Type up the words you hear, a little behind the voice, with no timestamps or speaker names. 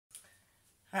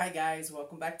Hi guys,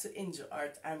 welcome back to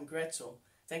Ingel-Art. I'm Gretchen.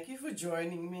 Thank you for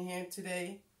joining me here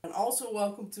today. And also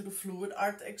welcome to the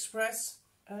Fluid-Art Express.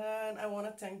 And I want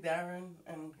to thank Darren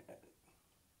and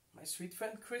my sweet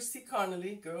friend Kristey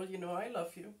Connolly. Girl, you know I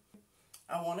love you.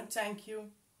 I want to thank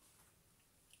you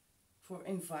for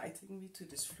inviting me to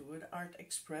this Fluid-Art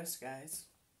Express, guys.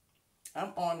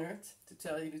 I'm honored, to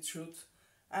tell you the truth.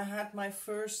 I had my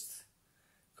first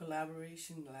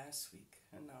collaboration last week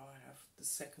and now I have the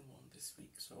second one this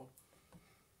week. So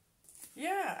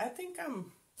yeah, I think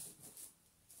I'm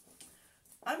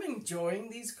enjoying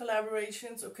these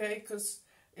collaborations, okay, because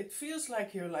it feels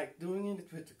like you're like doing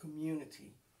it with the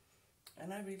community,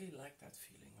 and I really like that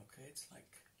feeling. Okay, it's like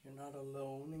you're not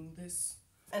alone in this.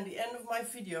 At the end of my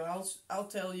video I'll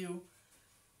tell you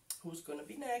who's gonna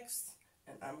be next,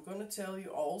 and I'm gonna tell you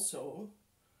also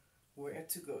where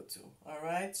to go to.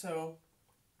 Alright, so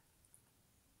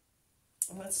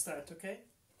let's start, okay?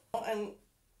 And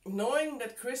knowing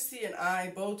that Kristey and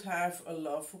I both have a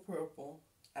love for purple,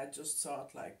 I just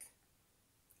thought like,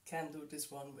 can't do this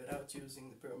one without using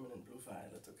the permanent blue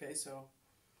violet, okay? So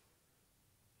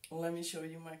let me show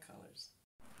you my colors.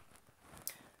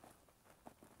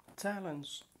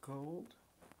 Talens gold,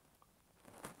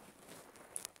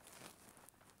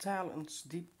 Talens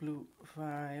deep blue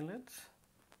violet,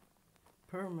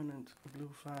 permanent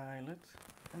blue violet,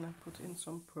 and I put in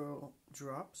some pearl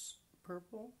drops,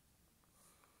 purple,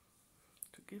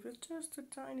 to give it just a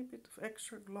tiny bit of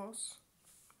extra gloss.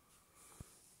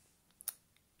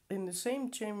 In the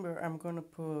same chamber I'm gonna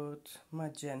put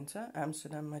magenta,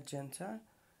 Amsterdam magenta,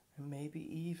 and maybe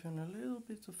even a little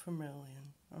bit of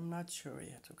vermilion. I'm not sure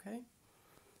yet, okay?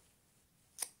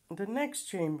 The next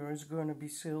chamber is gonna be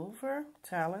silver,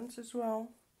 Talens as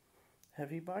well,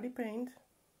 heavy body paint.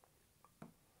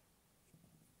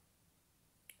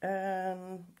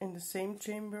 And in the same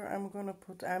chamber I'm gonna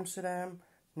put Amsterdam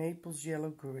Naples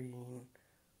yellow green,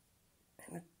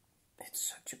 and it's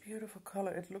such a beautiful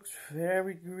color. It looks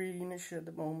very greenish at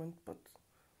the moment, but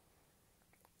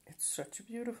it's such a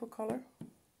beautiful color.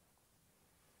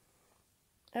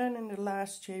 And in the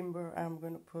last chamber I'm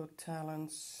gonna put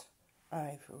Talens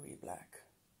ivory black.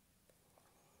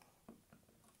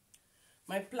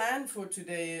 My plan for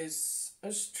today is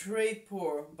a straight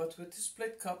pour, but with the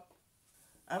split cup.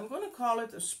 I'm going to call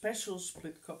it a special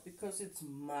split cup because it's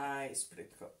my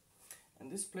split cup.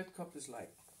 And this split cup is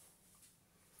like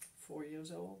 4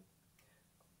 years old.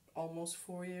 Almost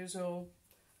 4 years old.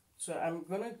 So I'm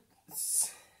going to...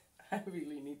 I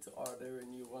really need to order a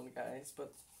new one, guys.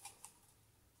 But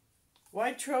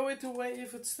why throw it away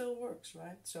if it still works,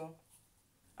 right? So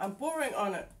I'm pouring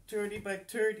on a 30 by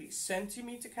 30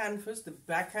 centimeter canvas. The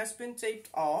back has been taped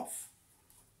off.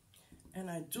 And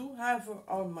I do have her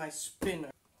on my spinner.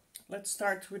 Let's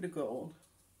start with the gold.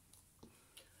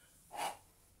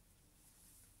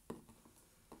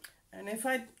 And if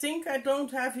I think I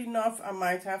don't have enough, I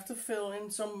might have to fill in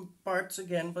some parts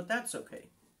again, but that's okay.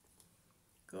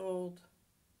 Gold.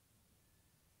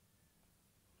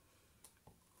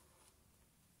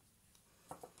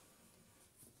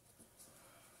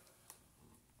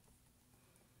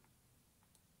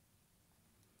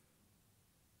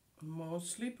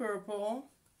 Mostly purple.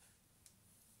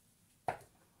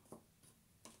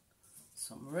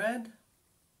 Some red,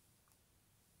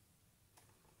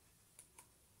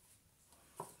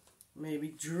 maybe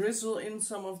drizzle in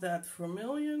some of that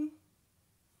vermilion,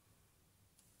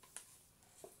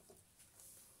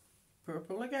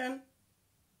 purple again,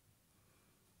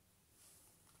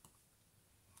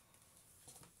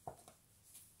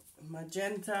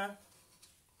 magenta,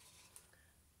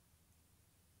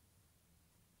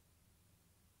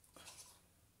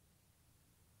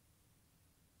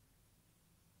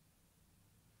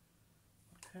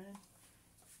 okay,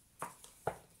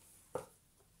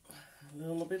 a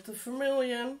little bit of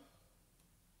vermilion,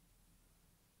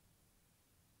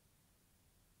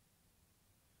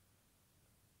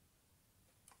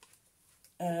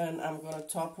 and I'm going to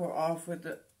top her off with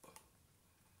the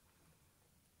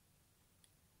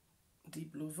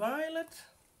deep blue violet.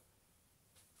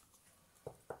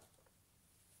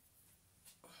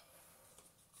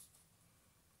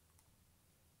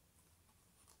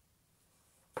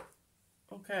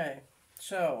 Okay,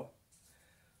 so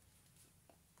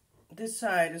this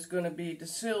side is going to be the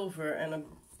silver and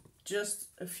just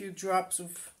a few drops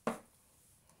of... I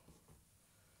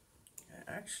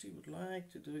actually would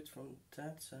like to do it from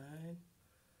that side.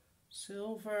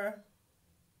 Silver.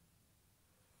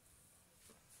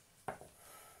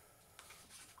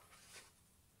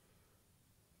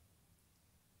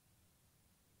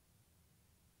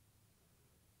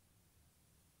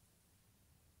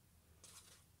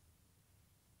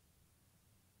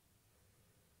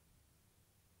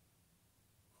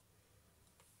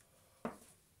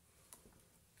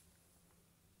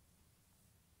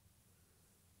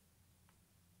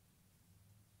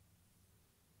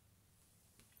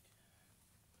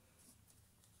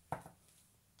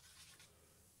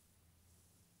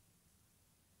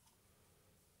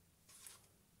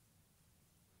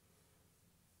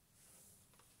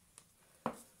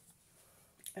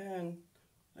 And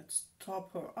let's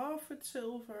top her off with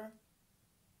silver.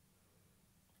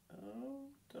 Oh,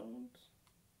 don't.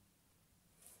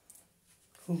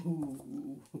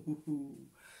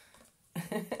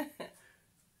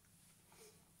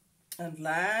 And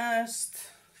last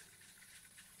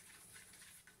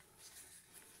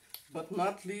but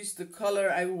not least, the color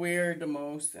I wear the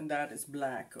most, and that is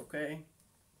black, okay?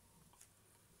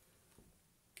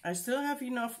 I still have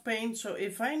enough paint, so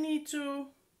if I need to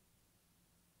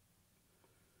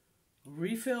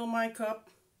refill my cup,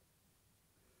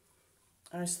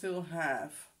 I still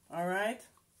have, all right?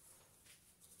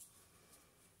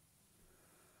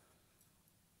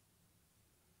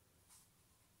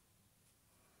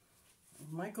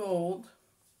 My gold.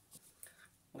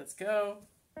 Let's go.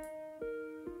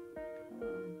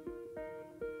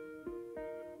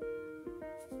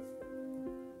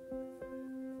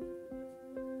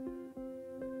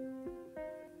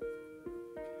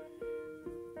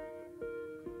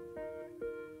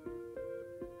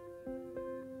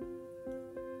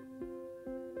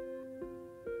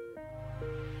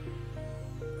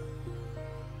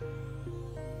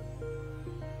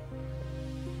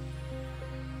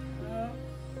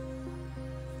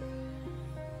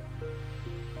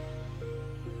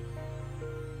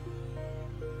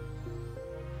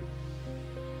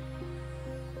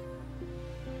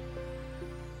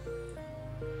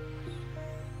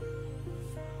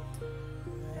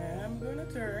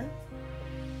 Turn.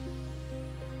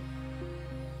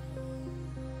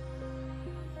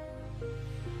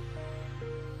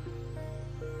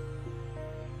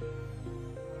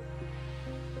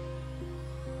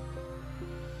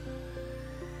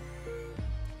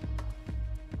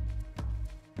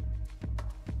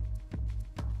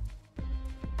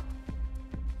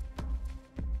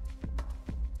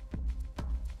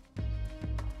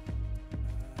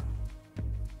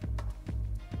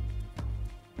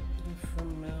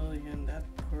 That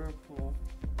purple.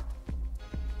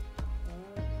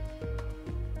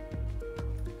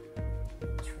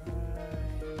 Try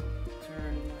and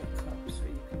turn my cup so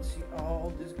you can see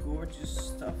all this gorgeous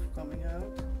stuff coming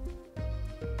out.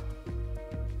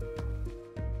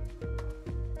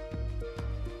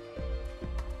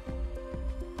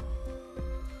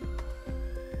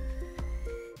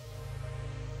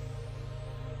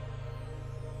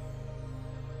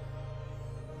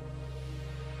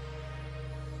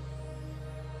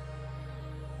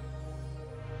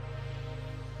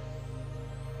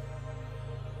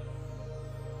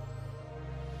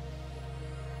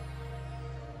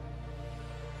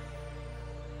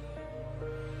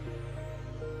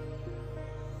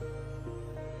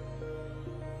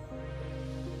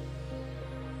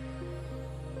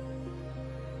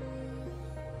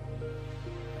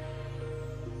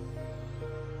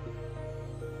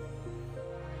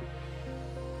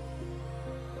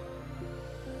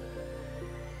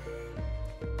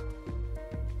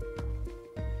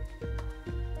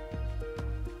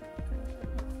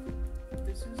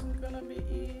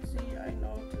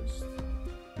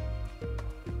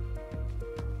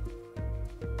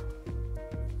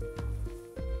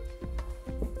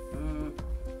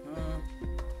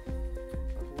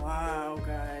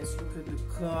 Look at the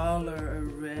color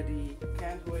already.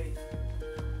 Can't wait.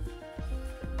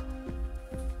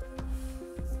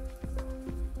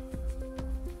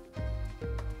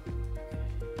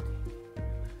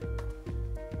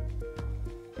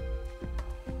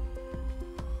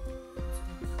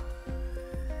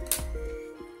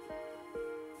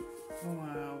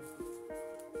 Wow.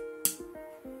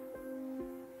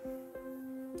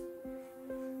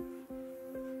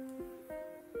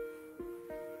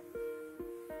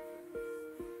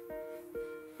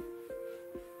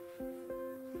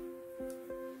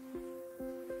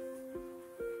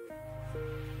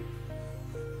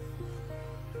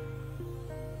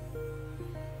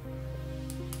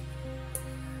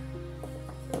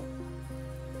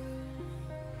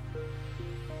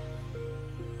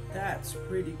 That's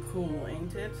pretty cool,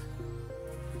 ain't it?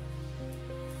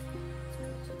 Let's go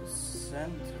to the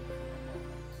center for a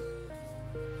moment.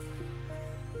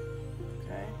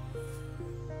 Okay.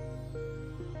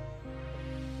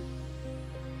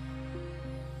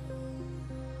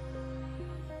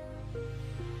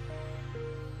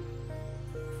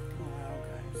 Wow,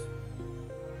 guys.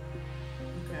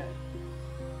 Okay.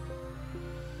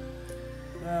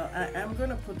 Well, I am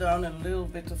gonna put down a little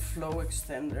bit of flow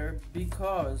extender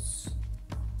because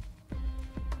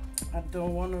I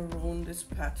don't want to ruin this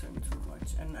pattern too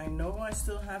much, and I know I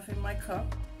still have in my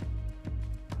cup.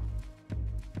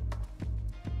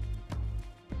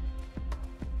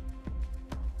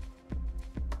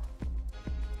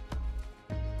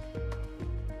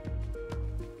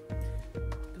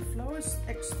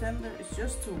 It's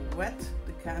just to wet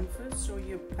the canvas so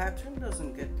your pattern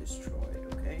doesn't get destroyed,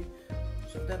 okay?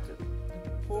 So that the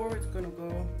pour is gonna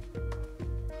go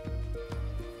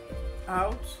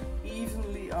out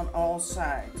evenly on all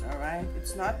sides, all right?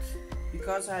 It's not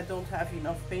because I don't have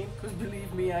enough paint, because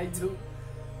believe me, I do.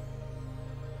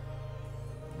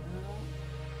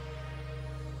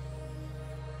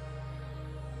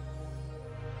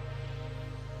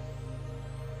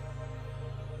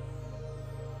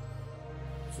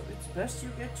 So it's best you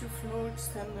get your flow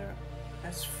extender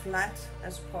as flat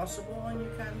as possible on your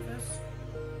canvas.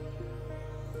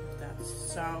 If that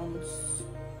sounds,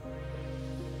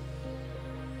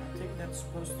 I think that's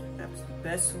the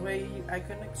best way I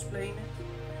can explain it.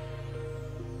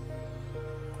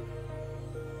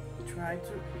 Try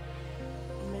to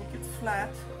make it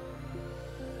flat.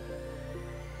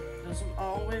 Doesn't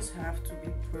always have to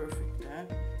be perfect, eh?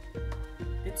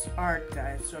 It's art,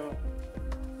 guys, so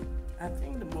I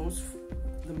think the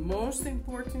most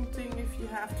important thing if you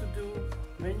have to do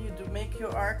when you do make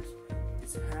your art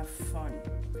is have fun,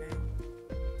 okay?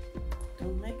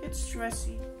 Don't make it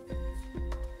stressy.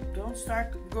 Don't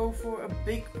go for a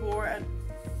big pour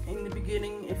in the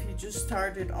beginning if you just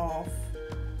started off,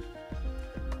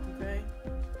 okay?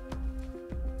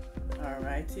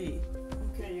 Alrighty.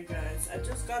 Okay, you guys, I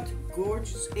just got a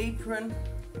gorgeous apron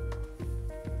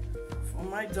for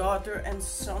my daughter and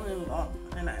son-in-law,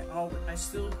 and I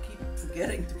still keep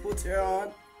forgetting to put her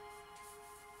on.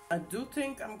 I do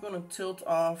think I'm gonna tilt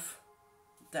off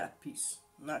that piece.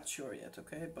 Not sure yet,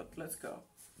 okay, but let's go.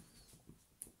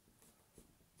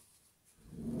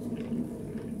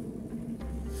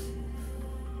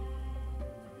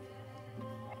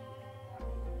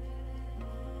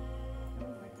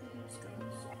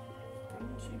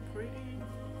 Pretty.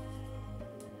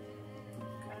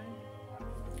 Okay.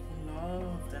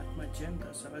 Love that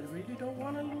magenta, so I really don't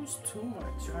want to lose too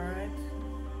much, alright?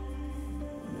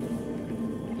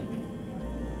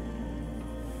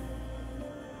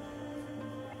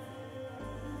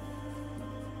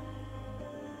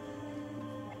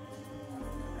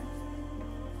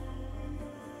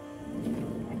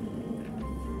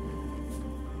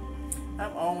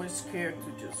 I'm always scared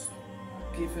to just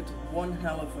give it one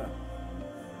hell of a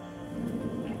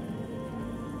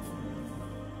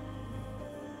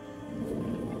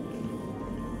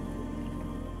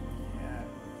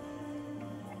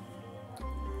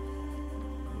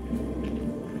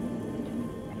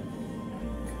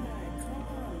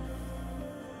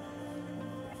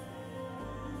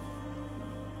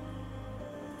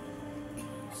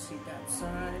that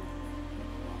side.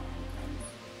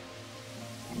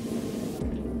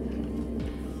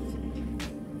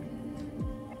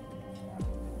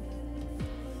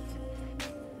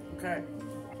 Okay.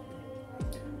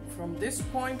 From this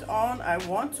point on, I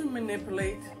want to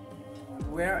manipulate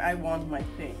where I want my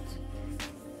paint.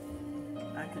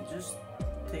 I can just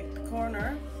take the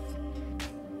corner and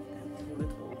pull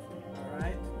it over.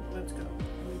 Alright, let's go.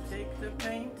 We take the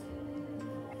paint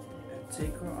and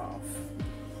take her off.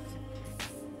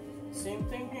 Same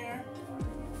thing here.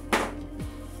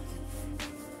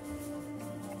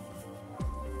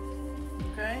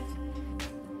 Okay.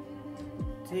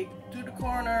 Take to the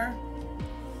corner.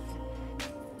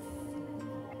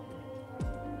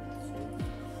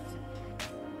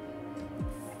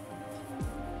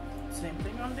 Same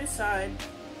thing on this side.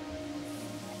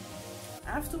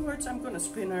 Afterwards I'm gonna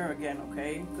spin her again,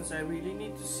 okay? Because I really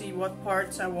need to see what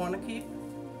parts I want to keep.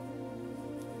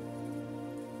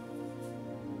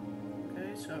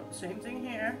 So same thing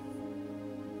here,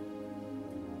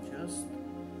 just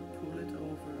pull it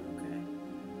over, okay?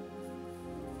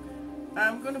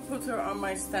 I'm gonna put her on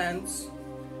my stands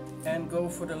and go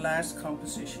for the last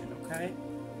composition, okay?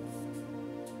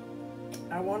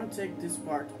 I want to take this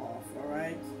part off,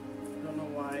 alright? Don't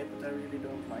know why, but I really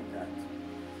don't like that.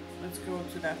 Let's go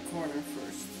to that corner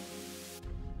first.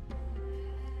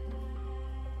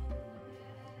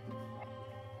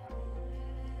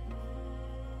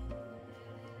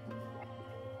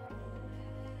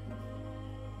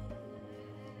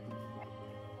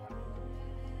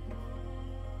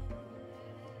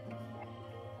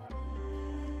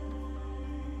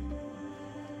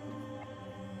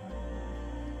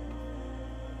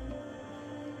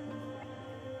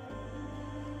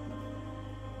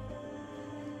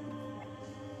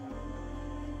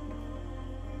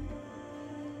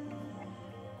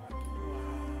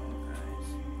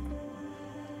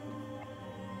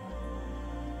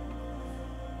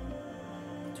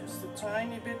 Just a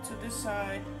tiny bit to this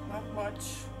side, not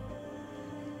much.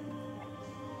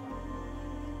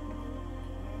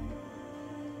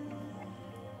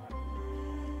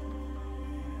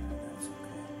 Yeah, that's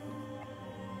okay.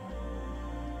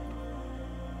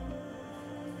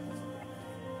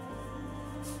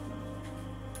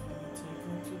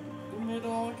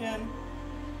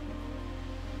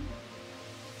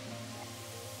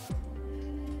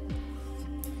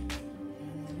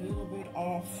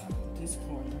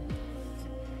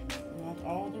 Not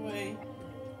all the way.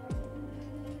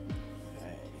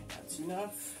 Okay, that's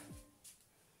enough.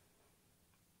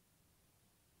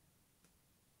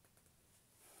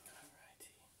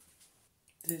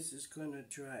 This is gonna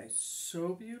dry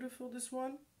so beautiful, this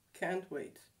one. Can't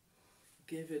wait.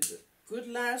 Give it a good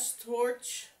last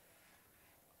torch.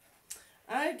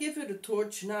 I give it a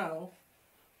torch now,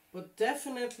 but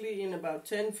definitely in about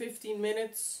 10-15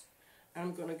 minutes,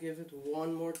 I'm gonna give it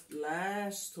one more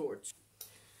last torch.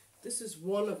 This is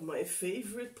one of my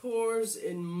favorite pours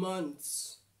in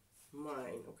months.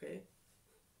 Mine, okay?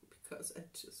 Because I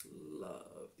just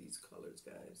love these colors,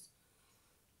 guys.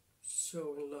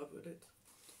 So in love with it.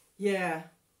 Yeah,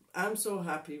 I'm so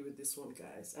happy with this one,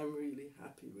 guys. I'm really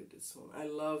happy with this one. I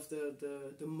love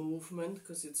the movement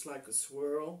because it's like a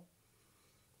swirl.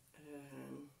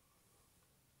 And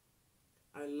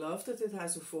I love that it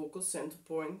has a focal center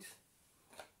point.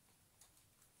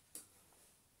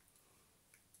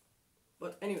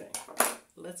 But anyway,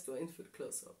 let's go in for the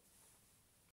close-up.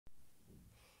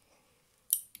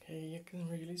 Okay, you can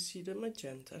really see the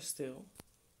magenta still.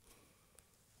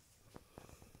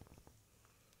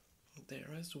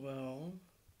 There as well.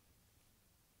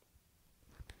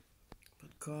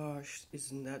 But gosh,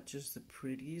 isn't that just the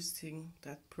prettiest thing?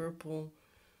 That purple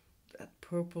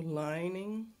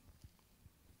lining.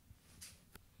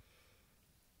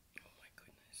 Oh my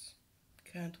goodness.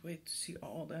 Can't wait to see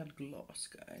all that gloss,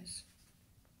 guys.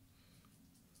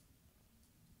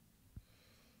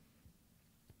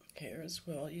 Here as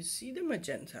well, you see the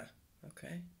magenta,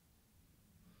 okay?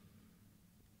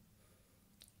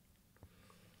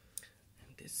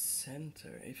 This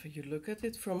center, if you look at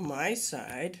it from my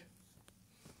side,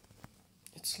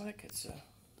 it's like it's a,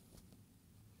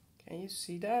 can you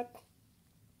see that?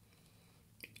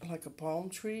 Like a palm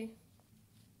tree.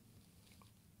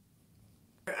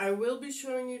 I will be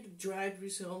showing you the dried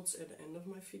results at the end of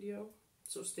my video,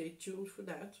 so stay tuned for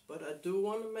that. But I do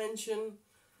want to mention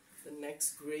the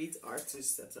next great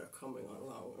artists that are coming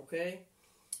along, okay?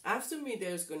 After me,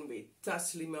 there's going to be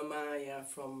Taslima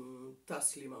from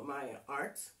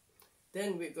Ingel-Art.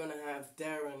 Then we're going to have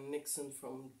Darren Nixon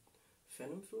from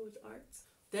Venom Art.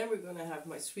 Then we're going to have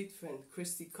my sweet friend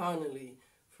Kristey Connolly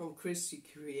from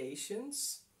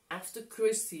Kreations. After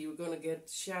Kristey, we're going to get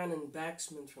Shannon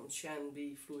Baxman from Shan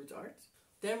B Art.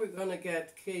 Then we're going to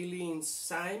get Kaylene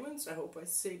Symonds. I hope I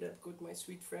say that good, my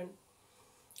sweet friend.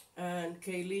 And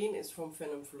Kaylene is from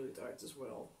Venom Art as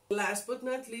well. Last but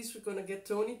not least, we're going to get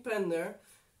Pender.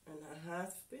 And I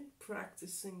have been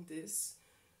practicing this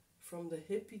from the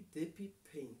hippie dippie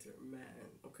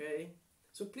panterman, okay?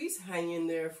 So please hang in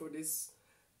there for this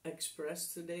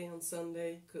express today on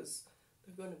Sunday, because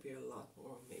there are going to be a lot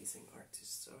more amazing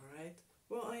artists, alright?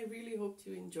 Well, I really hope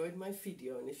you enjoyed my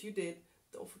video, and if you did,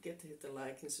 don't forget to hit the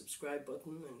like and subscribe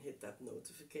button and hit that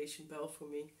notification bell for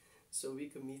me, so we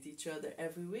can meet each other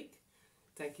every week.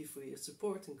 Thank you for your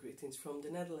support and greetings from the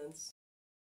Netherlands.